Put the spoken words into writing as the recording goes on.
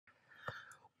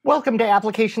Welcome to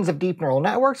Applications of Deep Neural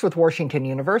Networks with Washington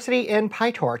University and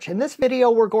PyTorch. In this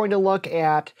video, we're going to look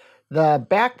at the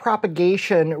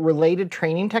backpropagation related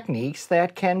training techniques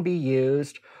that can be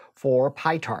used for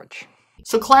PyTorch.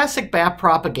 So classic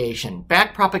backpropagation.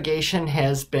 Backpropagation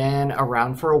has been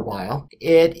around for a while.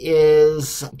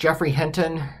 Jeffrey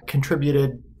Hinton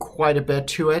contributed quite a bit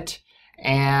to it,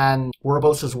 and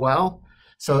Werbos as well.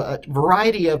 So a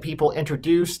variety of people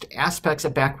introduced aspects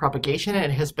of backpropagation, and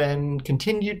it has been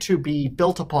continued to be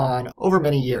built upon over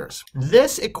many years.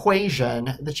 This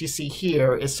equation that you see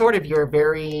here is sort of your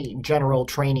very general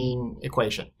training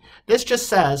equation. This just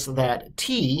says that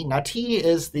t, now t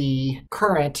is the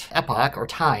current epoch or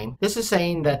time. This is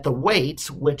saying that the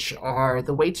weights, which are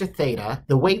the weights of theta,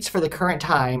 the weights for the current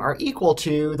time are equal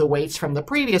to the weights from the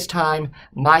previous time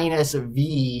minus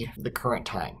v, the current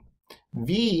time.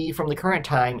 V from the current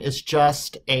time is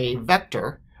just a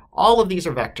vector. All of these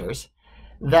are vectors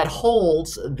that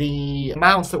holds the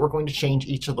amounts that we're going to change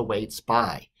each of the weights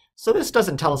by. So this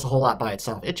doesn't tell us a whole lot by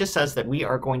itself. It just says that we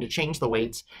are going to change the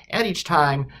weights at each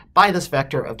time by this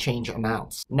vector of change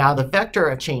amounts. Now the vector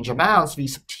of change amounts, v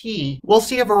sub t, we'll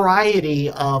see a variety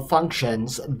of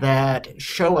functions that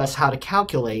show us how to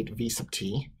calculate v sub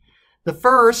t. The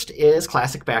first is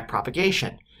classic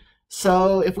backpropagation.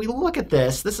 So if we look at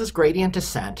this, this is gradient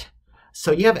descent.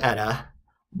 So you have eta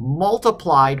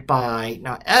multiplied by,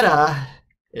 now eta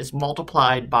is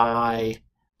multiplied by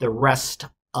the rest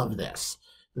of this.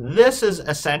 This is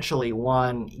essentially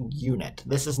one unit.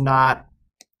 This is not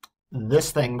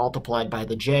this thing multiplied by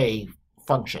the j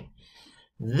function.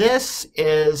 This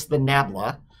is the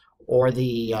nabla, or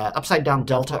the upside down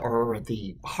delta, or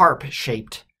the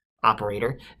harp-shaped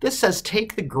operator. This says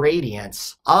take the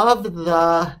gradients of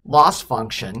the loss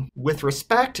function with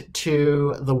respect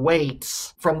to the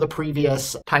weights from the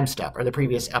previous time step or the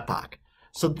previous epoch.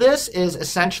 So this is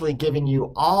essentially giving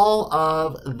you all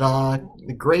of the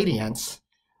gradients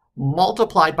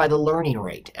multiplied by the learning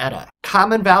rate, eta.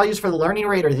 Common values for the learning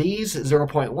rate are these,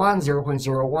 0.1,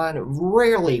 0.01.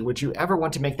 Rarely would you ever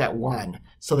want to make that 1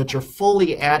 so that you're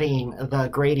fully adding the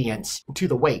gradients to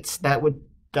the weights. That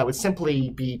would simply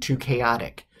be too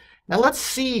chaotic. Now let's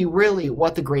see really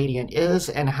what the gradient is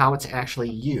and how it's actually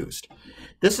used.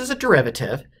 This is a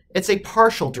derivative. It's a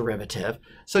partial derivative.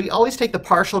 So you always take the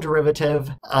partial derivative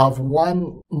of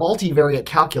one multivariate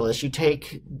calculus. You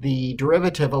take the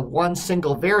derivative of one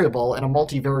single variable in a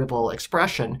multivariable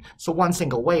expression, so one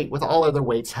single weight with all other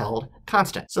weights held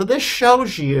constant. So this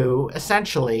shows you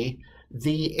essentially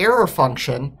the error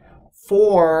function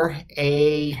for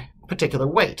a particular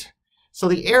weight. So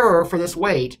the error for this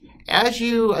weight, as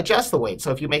you adjust the weight,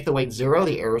 so if you make the weight 0,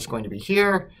 the error is going to be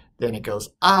here, then it goes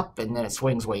up, and then it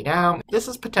swings way down. This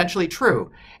is potentially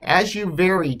true. As you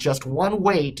vary just one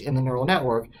weight in the neural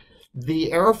network,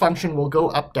 the error function will go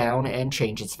up, down, and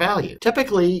change its value.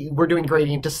 Typically, we're doing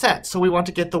gradient descent, so we want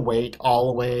to get the weight all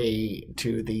the way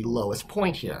to the lowest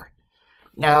point here.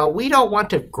 Now, we don't want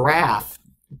to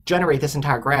generate this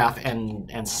entire graph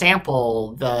and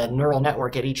sample the neural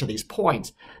network at each of these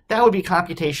points. That would be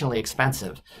computationally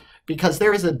expensive because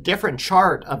there is a different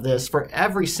chart of this for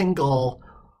every single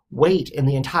weight in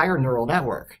the entire neural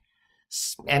network.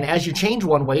 And as you change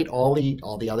one weight, all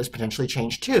the others potentially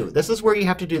change too. This is where you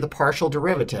have to do the partial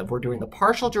derivative. We're doing the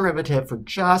partial derivative for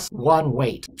just one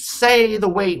weight. Say the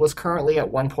weight was currently at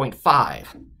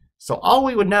 1.5. So all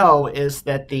we would know is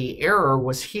that the error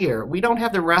was here. We don't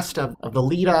have the rest of the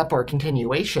lead up or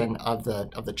continuation of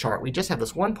the chart. We just have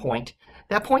this one point.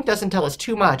 That point doesn't tell us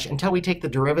too much until we take the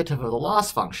derivative of the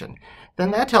loss function. Then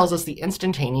that tells us the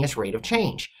instantaneous rate of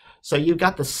change. So you've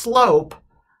got the slope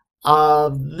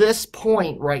of this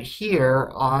point right here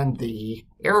on the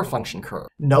error function curve.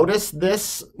 Notice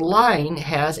this line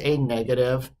has a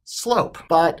negative slope.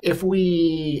 But if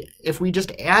we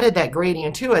just added that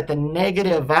gradient to it, the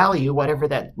negative value, whatever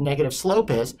that negative slope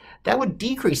is, that would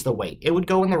decrease the weight. It would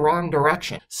go in the wrong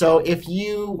direction. So if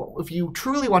you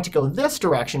truly want to go this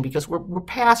direction, because we're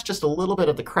past just a little bit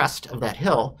of the crest of that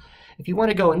hill, if you want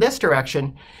to go in this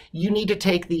direction, you need to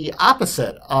take the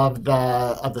opposite of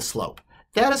the slope.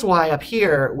 That is why up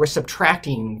here we're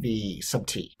subtracting v sub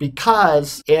t.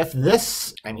 Because if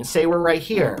this, say we're right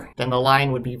here, then the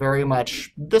line would be very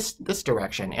much this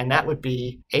direction, and that would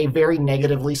be a very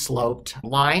negatively sloped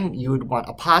line. You would want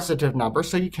a positive number,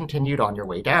 so you continued on your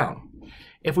way down.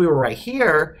 If we were right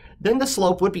here, then the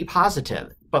slope would be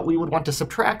positive, but we would want to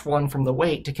subtract 1 from the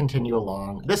weight to continue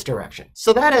along this direction.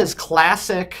 So that is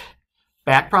classic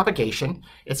backpropagation.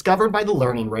 It's governed by the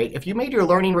learning rate. If you made your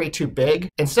learning rate too big,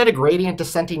 instead of gradient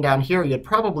descending down here, you'd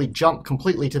probably jump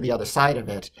completely to the other side of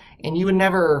it, and you would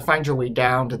never find your way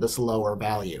down to this lower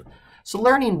value. So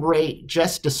learning rate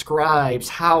just describes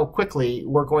how quickly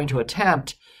we're going to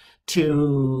attempt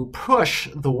to push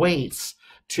the weights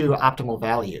to optimal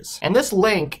values. And this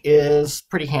link is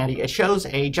pretty handy. It shows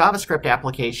a JavaScript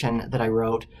application that I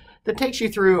wrote that takes you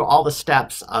through all the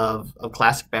steps of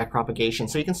classic backpropagation,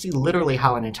 so you can see literally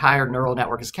how an entire neural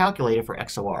network is calculated for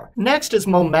XOR. Next is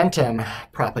momentum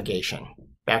propagation,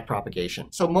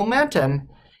 backpropagation. So momentum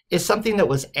is something that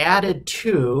was added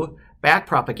to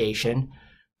backpropagation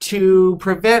to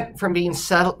prevent from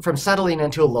settling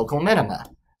into a local minima.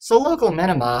 So local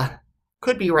minima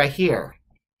could be right here.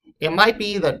 It might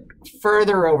be that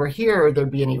further over here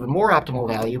there'd be an even more optimal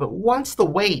value, but once the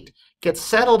weight gets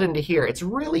settled into here, it's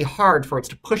really hard for it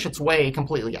to push its way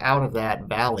completely out of that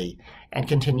valley and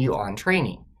continue on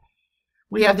training.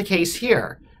 We have the case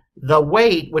here. The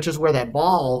weight, which is where that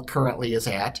ball currently is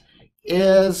at,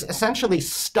 is essentially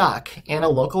stuck in a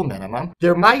local minimum.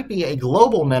 There might be a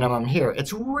global minimum here.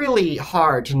 It's really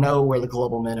hard to know where the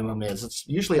global minimum is. It's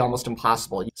usually almost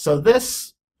impossible. So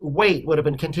this weight would have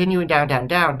been continuing down, down,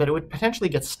 down, but it would potentially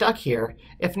get stuck here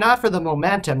if not for the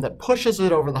momentum that pushes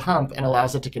it over the hump and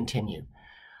allows it to continue.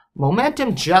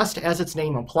 Momentum, just as its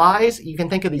name implies, you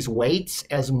can think of these weights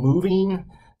as moving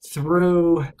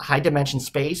through high dimension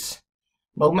space.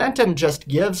 Momentum just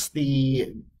gives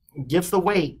the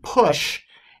weight push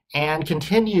and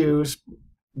continues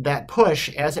that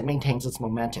push as it maintains its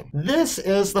momentum. This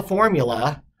is the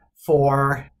formula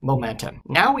for momentum.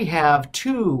 Now we have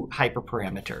two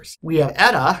hyperparameters. We have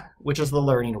eta, which is the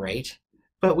learning rate,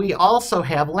 but we also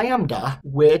have lambda,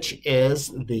 which is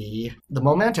the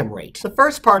momentum rate. The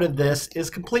first part of this is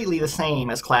completely the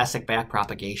same as classic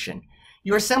backpropagation.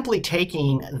 You are simply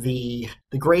taking the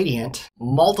gradient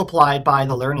multiplied by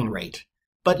the learning rate.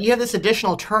 But you have this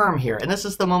additional term here, and this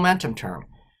is the momentum term.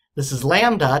 This is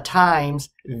lambda times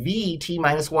vt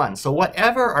minus 1. So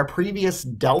whatever our previous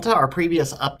delta, our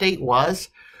previous update was,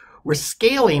 we're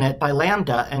scaling it by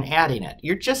lambda and adding it.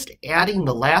 You're just adding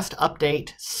the last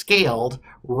update scaled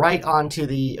right onto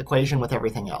the equation with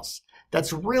everything else.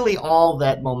 That's really all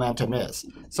that momentum is.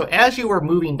 So as you were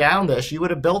moving down this, you would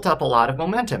have built up a lot of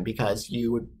momentum because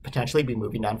you would potentially be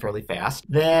moving down fairly fast.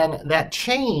 Then that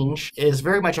change is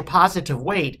very much a positive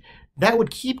weight that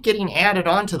would keep getting added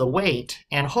onto the weight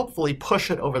and hopefully push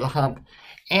it over the hump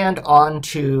and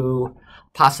onto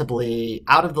possibly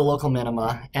out of the local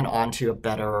minima and onto a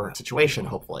better situation,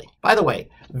 hopefully. By the way,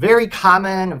 very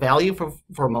common value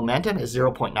for momentum is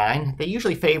 0.9. They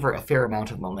usually favor a fair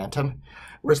amount of momentum,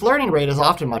 whereas learning rate is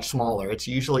often much smaller. It's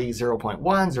usually 0.1,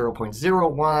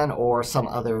 0.01, or some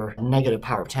other negative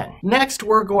power of 10. Next,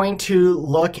 we're going to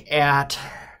look at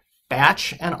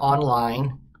batch and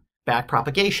online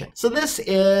backpropagation. So this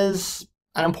is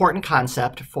an important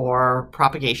concept for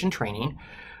propagation training.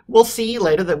 We'll see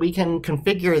later that we can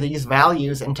configure these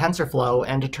values in TensorFlow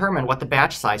and determine what the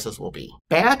batch sizes will be.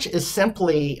 Batch is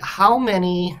simply how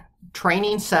many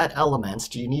training set elements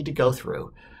do you need to go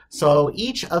through. So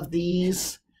each of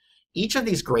these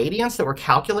gradients that we're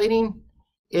calculating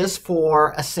is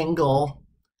for a single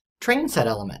training set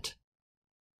element.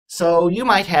 So you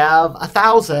might have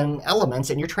 1,000 elements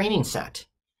in your training set.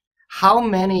 How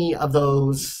many of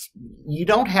those, you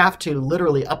don't have to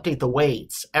literally update the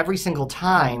weights every single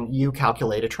time you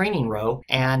calculate a training row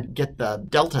and get the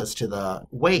deltas to the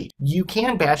weight. You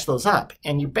can batch those up,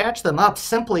 and you batch them up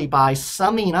simply by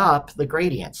summing up the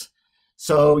gradients.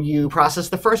 So you process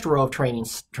the first row of training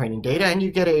data, and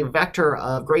you get a vector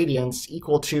of gradients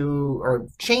equal to, or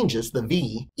changes, the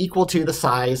v, equal to the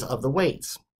size of the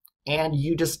weights. And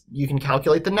you can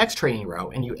calculate the next training row,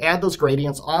 and you add those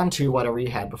gradients onto whatever you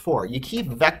had before. You keep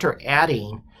vector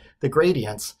adding the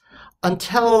gradients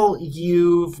until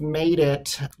you've made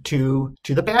it to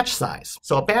the batch size.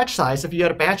 So a batch size, if you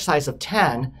had a batch size of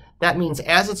 10, that means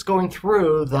as it's going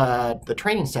through the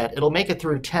training set, it'll make it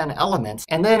through 10 elements.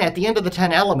 And then at the end of the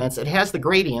 10 elements, it has the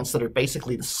gradients that are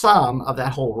basically the sum of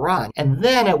that whole run. And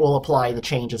then it will apply the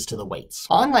changes to the weights.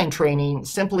 Online training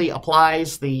simply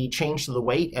applies the change to the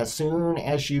weight as soon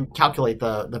as you calculate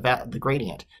the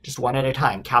gradient. Just one at a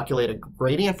time. Calculate a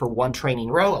gradient for one training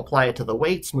row, apply it to the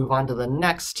weights, move on to the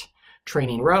next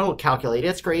training row, calculate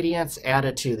its gradients, add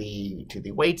it to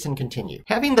the weights, and continue.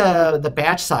 Having the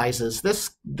batch sizes,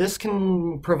 this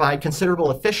can provide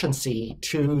considerable efficiency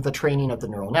to the training of the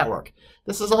neural network.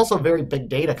 This is also very big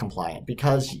data compliant,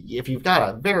 because if you've got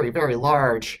a very, very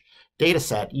large data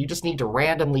set, you just need to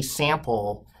randomly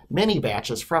sample many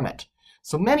batches from it.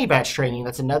 So many batch training,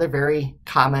 that's another very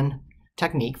common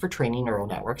technique for training neural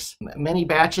networks. Many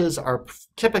batches are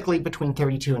typically between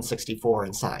 32 and 64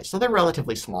 in size, so they're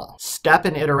relatively small. Step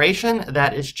and iteration,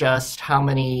 that is just how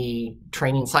many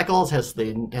training cycles has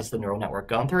the neural network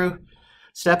gone through.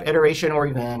 Step, iteration, or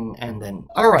even, and then.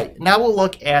 All right, now we'll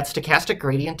look at stochastic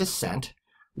gradient descent,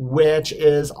 which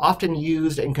is often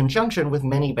used in conjunction with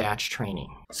mini-batch training.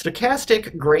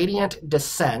 Stochastic gradient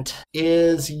descent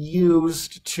is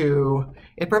used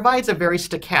it provides a very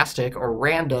stochastic or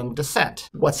random descent.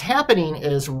 What's happening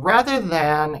is rather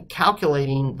than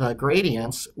calculating the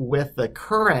gradients with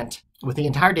the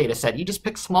entire data set, you just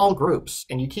pick small groups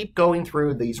and you keep going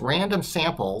through these random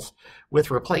samples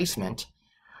with replacement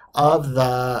of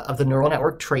the neural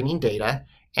network training data.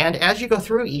 And as you go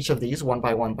through each of these one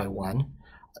by one,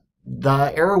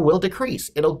 the error will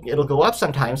decrease. It'll go up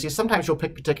sometimes. Sometimes you'll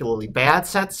pick particularly bad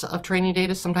sets of training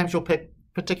data. Sometimes you'll pick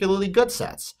particularly good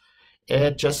sets.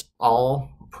 It just all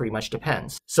pretty much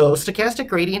depends. So stochastic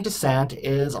gradient descent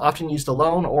is often used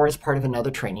alone or as part of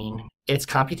another training. It's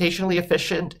computationally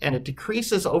efficient, and it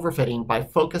decreases overfitting by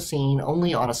focusing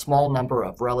only on a small number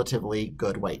of relatively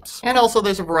good weights. And also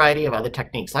there's a variety of other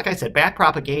techniques. Like I said,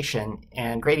 backpropagation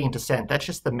and gradient descent, that's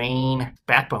just the main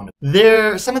backbone.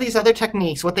 Some of these other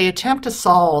techniques, what they attempt to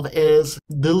solve is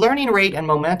the learning rate and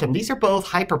momentum. These are both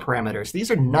hyperparameters. These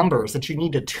are numbers that you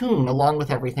need to tune along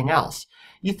with everything else.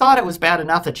 You thought it was bad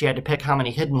enough that you had to pick how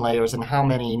many hidden layers and how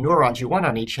many neurons you want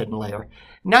on each hidden layer.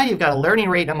 Now you've got a learning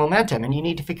rate and a momentum, and you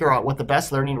need to figure out what the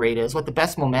best learning rate is, what the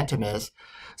best momentum is,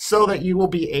 so that you will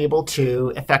be able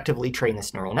to effectively train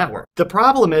this neural network. The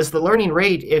problem is the learning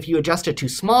rate, if you adjust it too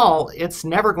small, it's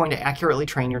never going to accurately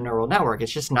train your neural network.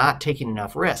 It's just not taking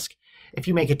enough risk. If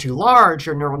you make it too large,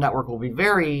 your neural network will be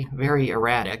very, very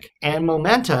erratic. And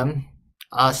momentum,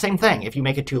 same thing. If you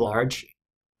make it too large,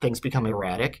 things become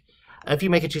erratic. If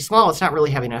you make it too small, it's not really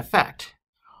having an effect.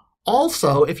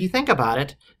 Also, if you think about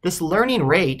it, this learning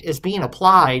rate is being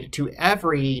applied to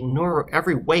every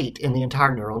weight in the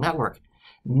entire neural network.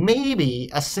 Maybe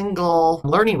a single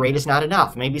learning rate is not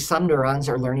enough. Maybe some neurons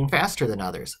are learning faster than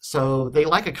others. So they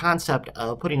like a concept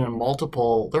of putting in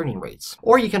multiple learning rates.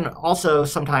 Or you can also,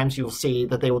 sometimes you'll see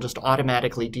that they will just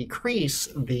automatically decrease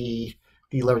the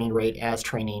learning rate as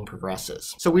training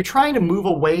progresses. So we're trying to move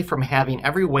away from having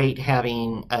every weight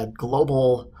having a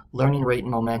global learning rate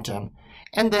and momentum,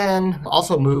 and then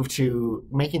also move to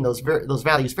making those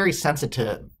values very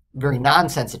sensitive, very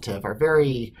non-sensitive, or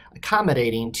very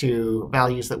accommodating to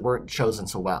values that weren't chosen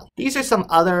so well. These are some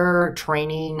other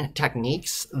training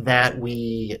techniques that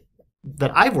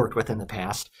I've worked with in the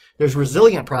past. There's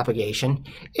resilient propagation.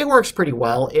 It works pretty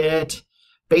well. It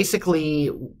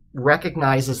basically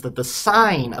recognizes that the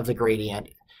sign of the gradient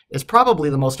is probably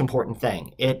the most important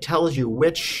thing. It tells you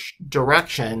which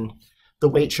direction the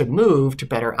weight should move to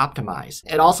better optimize.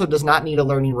 It also does not need a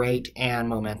learning rate and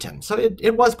momentum. So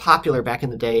it was popular back in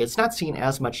the day. It's not seen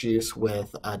as much use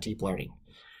with deep learning.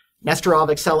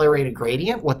 Nesterov accelerated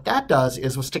gradient, what that does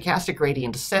is with stochastic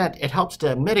gradient descent, it helps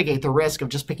to mitigate the risk of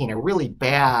just picking a really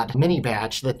bad mini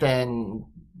batch that then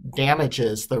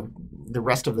damages the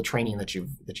rest of the training that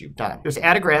you've done. There's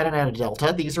AdaGrad and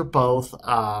AdaDelta. These are both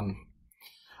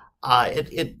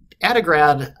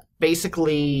AdaGrad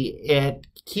basically it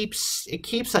keeps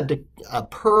a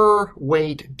per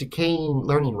weight decaying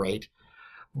learning rate,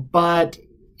 but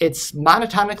it's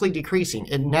monotonically decreasing.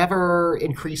 It never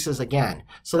increases again.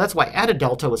 So that's why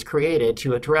AdaDelta was created,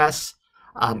 to address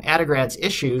AdaGrad's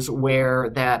issues where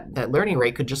that learning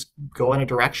rate could just go in a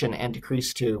direction and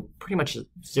decrease to pretty much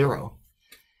zero.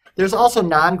 There's also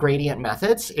non-gradient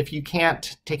methods. If you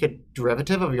can't take a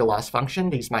derivative of your loss function,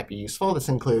 these might be useful. This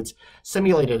includes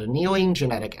simulated annealing,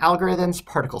 genetic algorithms,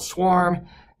 particle swarm,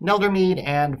 Neldermead,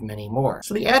 and many more.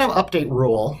 So the atom update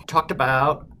rule, talked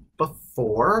about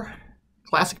before,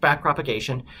 classic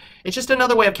backpropagation. It's just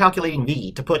another way of calculating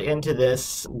V to put into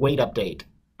this weight update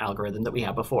algorithm that we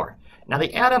had before. Now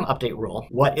the atom update rule,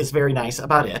 what is very nice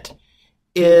about it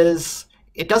is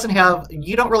you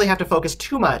don't really have to focus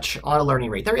too much on a learning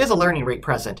rate. There is a learning rate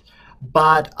present,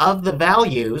 but of the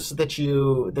values that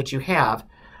you have,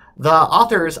 the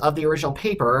authors of the original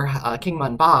paper, Kingma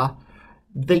and Ba,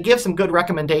 they give some good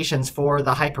recommendations for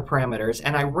the hyperparameters,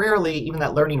 and I rarely, even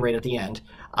that learning rate at the end,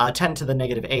 10 to the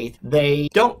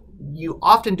 -8, you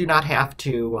often do not have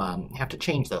to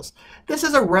change those. This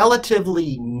is a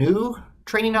relatively new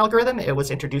training algorithm. It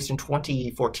was introduced in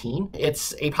 2014.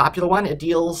 It's a popular one. It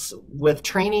deals with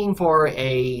training for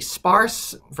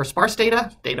sparse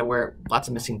data where lots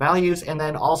of missing values, and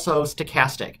then also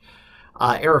stochastic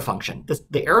error function.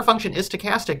 The error function is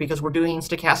stochastic because we're doing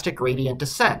stochastic gradient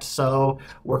descent. So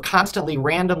we're constantly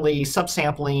randomly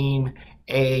subsampling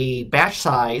a batch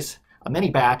size a mini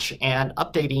batch and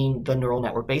updating the neural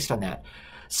network based on that.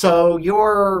 So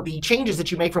the changes that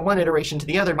you make from one iteration to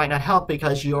the other might not help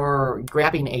because you're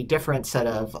grabbing a different set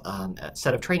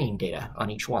of training data on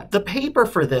each one. The paper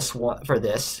for this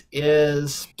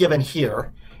is given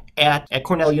here at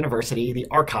Cornell University, the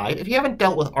archive. If you haven't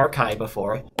dealt with archive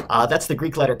before, that's the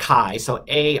Greek letter chi, so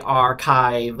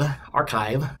archive.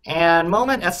 And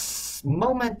moment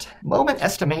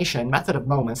estimation, method of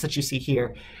moments that you see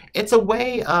here, it's a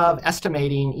way of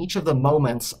estimating each of the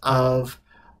moments of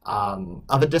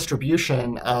a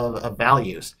distribution of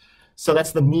values. So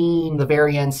that's the mean, the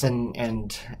variance,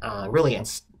 and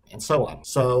so on.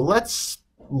 So let's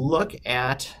look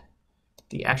at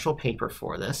the actual paper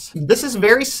for this. This is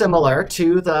very similar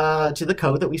to the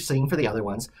code that we've seen for the other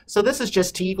ones. So this is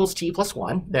just t equals t plus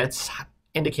 1. That's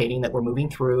indicating that we're moving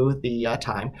through the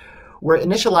time. We're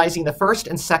initializing the first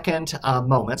and second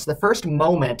moments. The first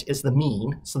moment is the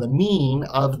mean, so the mean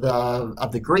of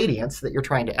the gradients that you're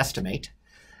trying to estimate.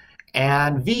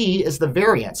 And v is the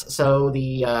variance, so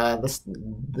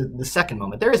the second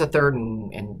moment. There is a third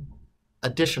and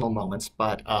additional moments,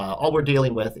 but all we're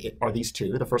dealing with are these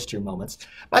two, the first two moments.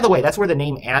 By the way, that's where the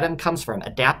name ADAM comes from,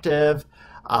 adaptive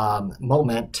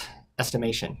moment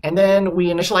estimation. And then we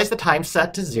initialize the time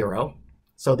set to 0.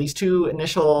 So these two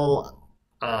initial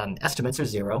estimates are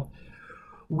 0.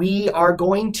 We are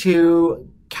going to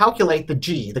calculate the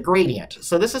g, the gradient.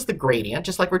 So this is the gradient,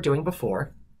 just like we're doing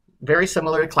before. Very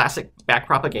similar to classic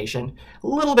backpropagation. A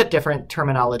little bit different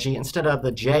terminology. Instead of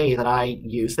the j that I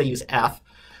use, they use f.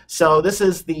 So this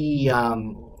is the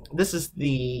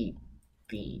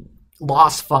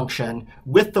loss function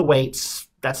with the weights.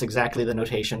 That's exactly the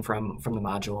notation from the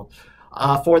module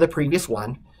for the previous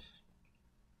one.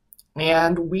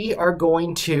 And we are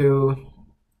going to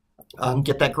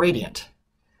get that gradient.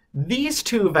 These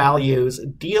two values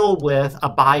deal with a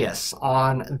bias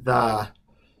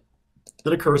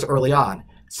that occurs early on.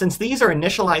 Since these are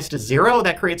initialized to 0,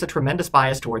 that creates a tremendous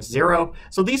bias towards 0.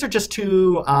 So these are just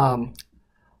two, I'm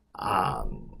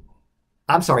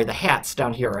sorry, the hats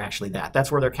down here are actually that.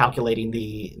 That's where they're calculating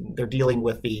they're dealing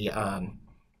with the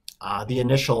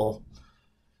initial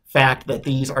fact that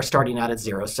these are starting out at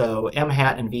 0. So m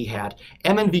hat and v hat.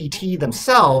 M and vt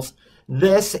themselves,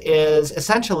 this is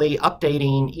essentially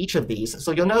updating each of these.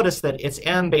 So you'll notice that it's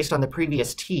m based on the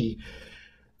previous t.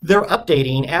 They're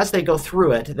updating as they go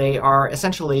through it. They are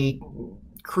essentially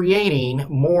creating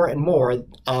more and more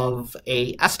of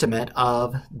an estimate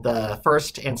of the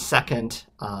first and second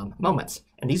moments.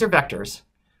 And these are vectors.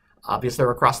 Obviously,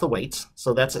 they're across the weights.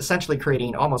 So that's essentially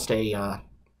creating almost a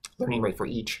learning rate for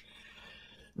each.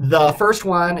 The first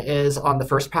one is on the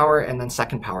first power and then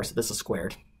second power. So this is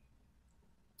squared.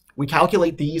 We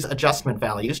calculate these adjustment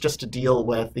values just to deal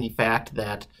with the fact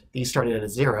that these started at a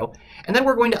 0. And then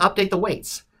we're going to update the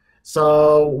weights.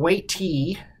 So weight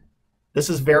t, this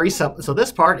is very simple. So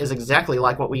this part is exactly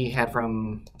like what we had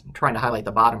from trying to highlight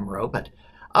the bottom row, but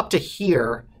up to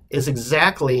here is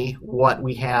exactly what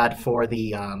we had for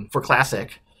the for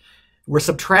classic. We're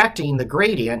subtracting the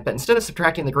gradient, but instead of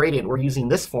subtracting the gradient, we're using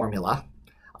this formula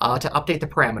to update the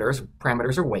parameters.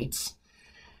 Parameters are weights.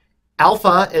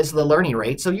 Alpha is the learning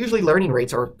rate. So usually learning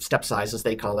rates, or step size as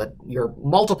they call it, you're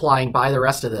multiplying by the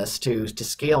rest of this to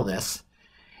scale this.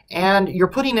 And you're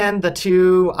putting in the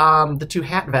two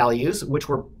hat values, which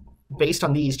were based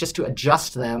on these, just to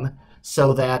adjust them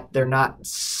so that they're not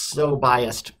so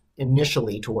biased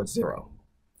initially towards 0.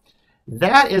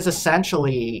 That is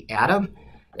essentially ADAM.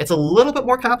 It's a little bit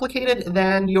more complicated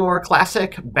than your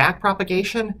classic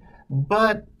backpropagation,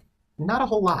 but not a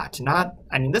whole lot.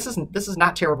 I mean, this is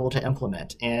not terrible to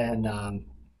implement in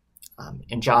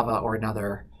Java or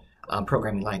another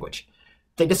programming language.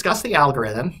 They discuss the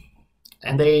algorithm.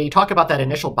 And they talk about that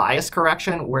initial bias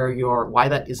correction, why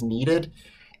that is needed,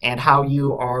 and how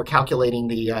you are calculating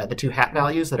the two hat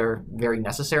values that are very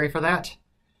necessary for that.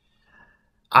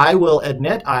 I will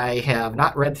admit I have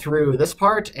not read through this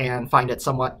part and find it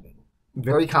somewhat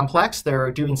very complex.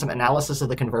 They're doing some analysis of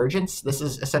the convergence. This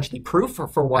is essentially proof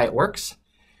for why it works.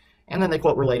 And then they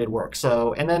quote related work.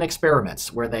 And then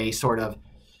experiments where they sort of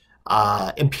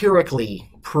empirically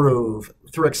prove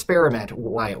through experiment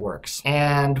why it works.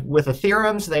 And with the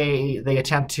theorems, they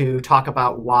attempt to talk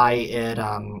about why it,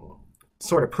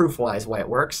 sort of proof-wise, why it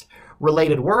works.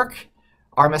 Related work,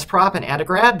 RMSProp and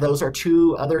Adagrad, those are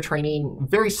two other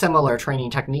very similar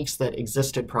training techniques that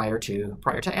existed prior to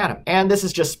ADAM. And this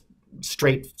is just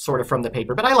straight sort of from the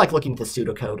paper, but I like looking at the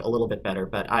pseudocode a little bit better,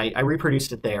 but I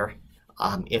reproduced it there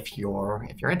if you're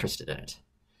interested in it.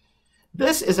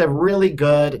 This is a really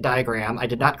good diagram. I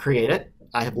did not create it.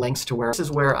 I have links to this is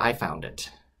where I found it.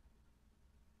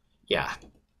 Yeah.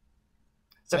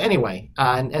 So anyway,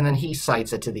 and then he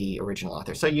cites it to the original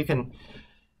author. So you can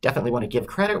definitely want to give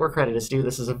credit where credit is due.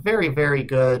 This is a very, very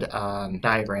good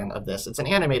diagram of this. It's an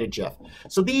animated GIF.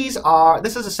 So this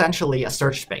is essentially a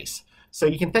search space. So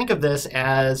you can think of this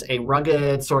as a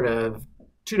rugged sort of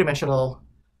two-dimensional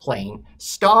plane.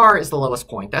 Star is the lowest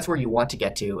point. That's where you want to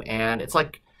get to. And it's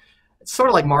sort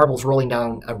of like marbles rolling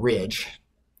down a ridge.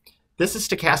 This is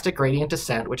stochastic gradient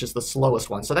descent, which is the slowest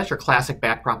one. So that's your classic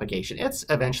backpropagation. It's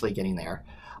eventually getting there.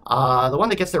 The one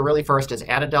that gets there really first is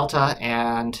added delta,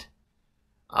 and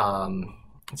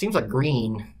it seems like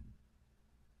green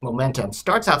momentum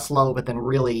starts out slow, but then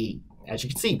really, as you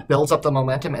can see, builds up the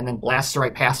momentum and then blasts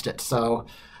right past it. So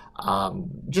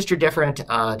just your different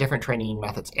training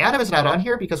methods. Atom is not on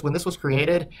here because when this was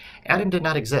created, atom did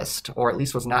not exist, or at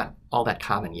least was not all that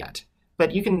common yet.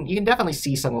 But you can definitely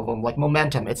see some of them, like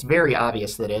momentum. It's very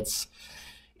obvious that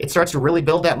it starts to really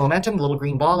build that momentum, the little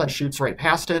green ball, and shoots right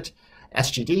past it.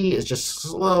 SGD is just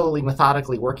slowly,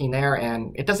 methodically working there,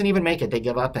 and it doesn't even make it. They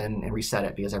give up and reset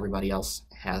it because everybody else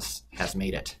has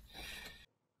made it.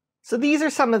 So these are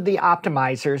some of the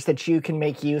optimizers that you can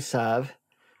make use of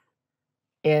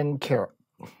in Keras.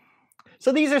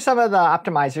 So these are some of the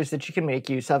optimizers that you can make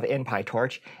use of in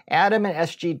PyTorch. Atom and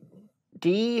SGD,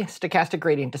 stochastic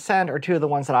gradient descent, are two of the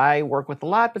ones that I work with a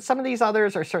lot, but some of these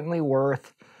others are certainly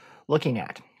worth looking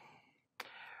at.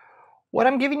 What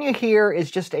I'm giving you here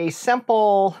is just a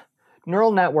simple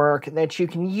neural network that you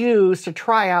can use to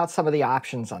try out some of the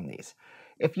options on these.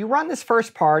 If you run this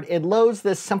first part, it loads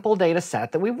this simple data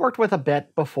set that we've worked with a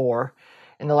bit before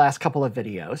in the last couple of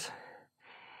videos.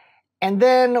 And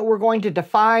then we're going to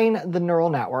define the neural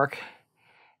network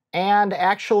and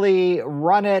actually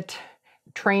run it,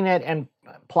 train it, and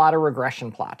plot a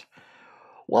regression plot.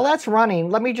 While that's running,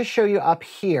 let me just show you up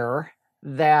here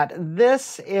that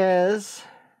this is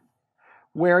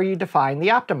where you define the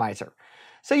optimizer.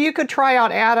 So you could try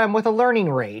out Atom with a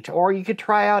learning rate, or you could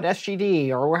try out SGD,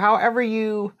 or however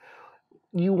you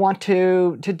want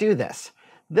to do this.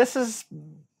 This is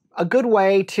a good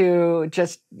way to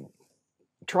just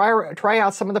try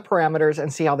out some of the parameters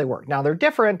and see how they work. Now they're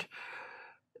different.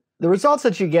 The results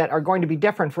that you get are going to be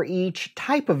different for each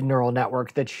type of neural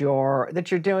network that you're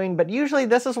doing, but usually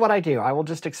this is what I do. I will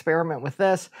just experiment with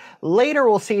this. Later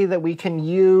we'll see that we can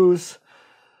use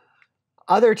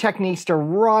other techniques to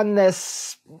run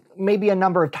this maybe a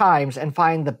number of times and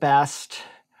find the best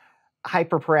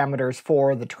hyperparameters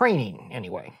for the training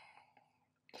anyway.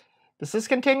 This is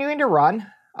continuing to run.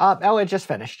 Oh, it just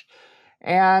finished.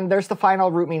 And there's the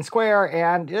final root mean square,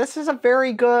 and this is a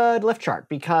very good lift chart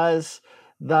because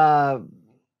the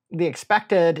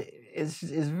expected is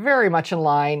very much in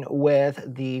line with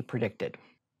the predicted.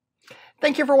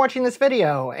 Thank you for watching this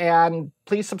video, and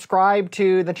please subscribe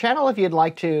to the channel if you'd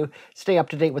like to stay up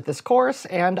to date with this course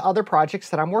and other projects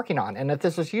that I'm working on. And if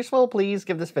this was useful, please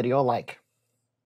give this video a like.